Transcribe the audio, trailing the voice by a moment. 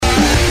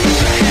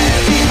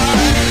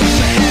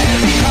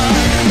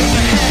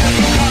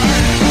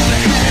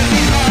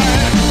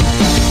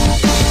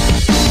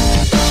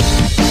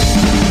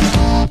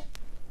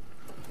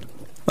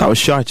was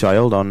Shy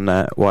Child on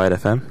Wired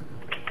FM.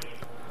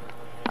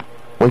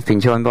 We've been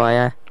joined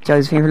by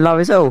Josephine from Low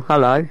Is All.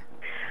 Hello.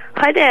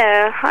 Hi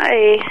there.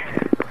 Hi.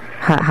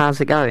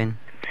 How's it going?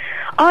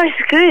 Oh, it's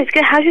good. It's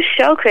good. How's your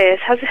show, Chris?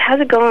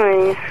 How's it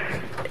going?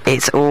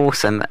 It's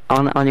awesome.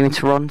 Are you in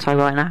Toronto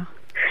right now?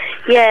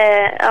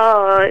 Yeah.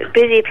 Oh,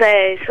 busy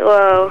place.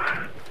 Whoa.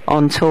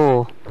 On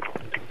tour.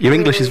 Your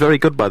English is very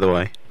good, by the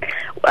way.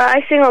 Well,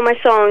 I sing all my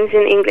songs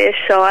in English,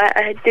 so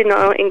I do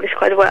know English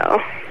quite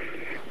well.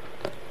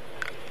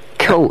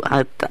 Cool.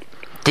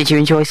 Did you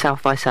enjoy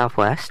South by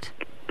Southwest?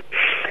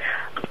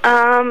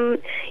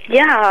 Yeah.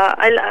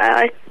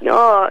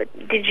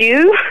 Did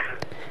you?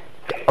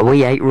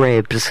 We ate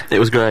ribs. It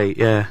was great,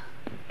 yeah.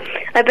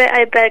 I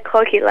bet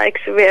Corky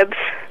likes ribs.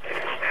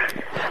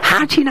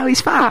 How do you know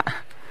he's fat?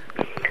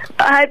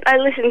 I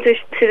listened to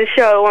the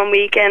show one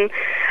week, and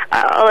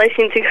all I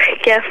seemed to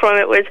get from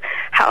it was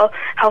how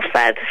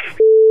fat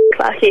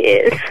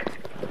Clarky is.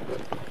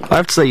 I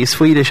have to say, your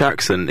Swedish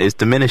accent is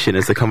diminishing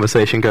as the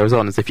conversation goes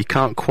on, as if you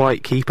can't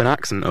quite keep an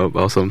accent up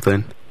or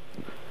something.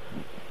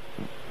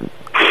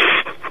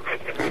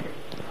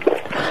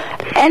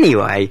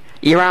 Anyway,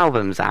 your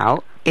album's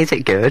out. Is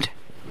it good?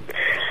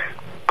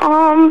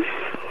 Can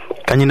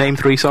you name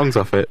 3 songs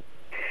off it?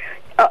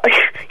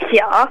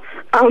 Yeah.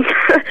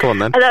 Go on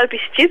then. That would be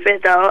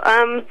stupid, though.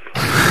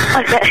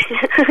 Okay.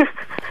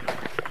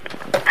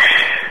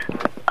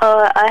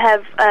 I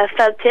have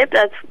Felt Tip.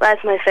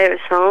 That's my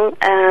favorite song.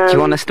 Do you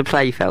want us to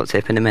play Felt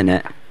Tip in a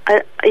minute?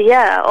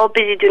 Yeah, or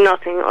Busy Do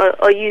Nothing,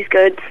 or Use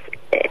Goods.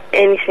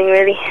 Anything,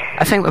 really.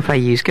 I think we'll play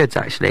Use Goods,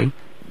 actually.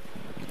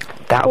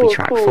 That'll be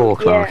track 4,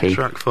 Clarky. Yeah.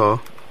 Track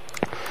 4.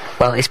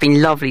 Well, it's been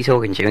lovely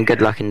talking to you, and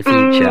good luck in the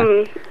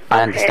future.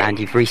 I understand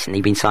you've recently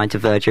been signed to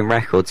Virgin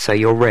Records, so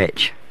you're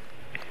rich.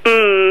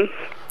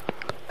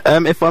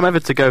 If I'm ever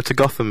to go to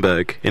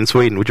Gothenburg in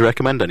Sweden, would you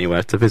recommend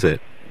anywhere to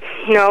visit?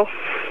 No.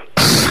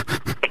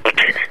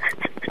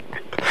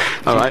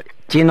 Alright.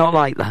 Do you not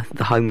like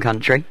the home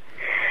country?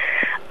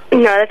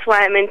 No, that's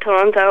why I'm in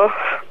Toronto.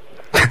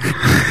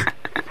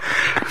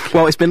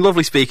 Well, it's been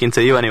lovely speaking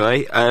to you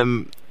anyway.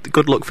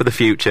 Good luck for the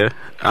future,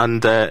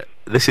 and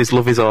this is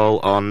Love Is All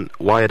on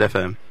Wired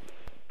FM.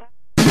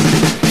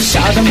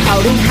 Saw them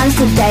holding hands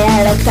today,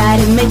 I looked at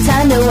him, it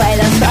turned away,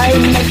 that's why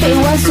nothing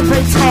was to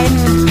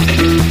pretend.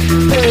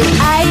 But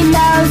I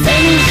know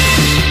things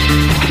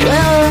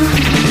will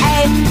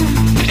end.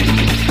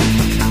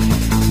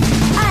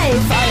 I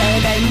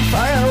followed them for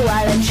a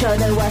while and sure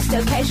there was the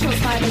occasional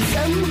smile, but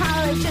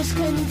somehow I just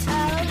couldn't tell.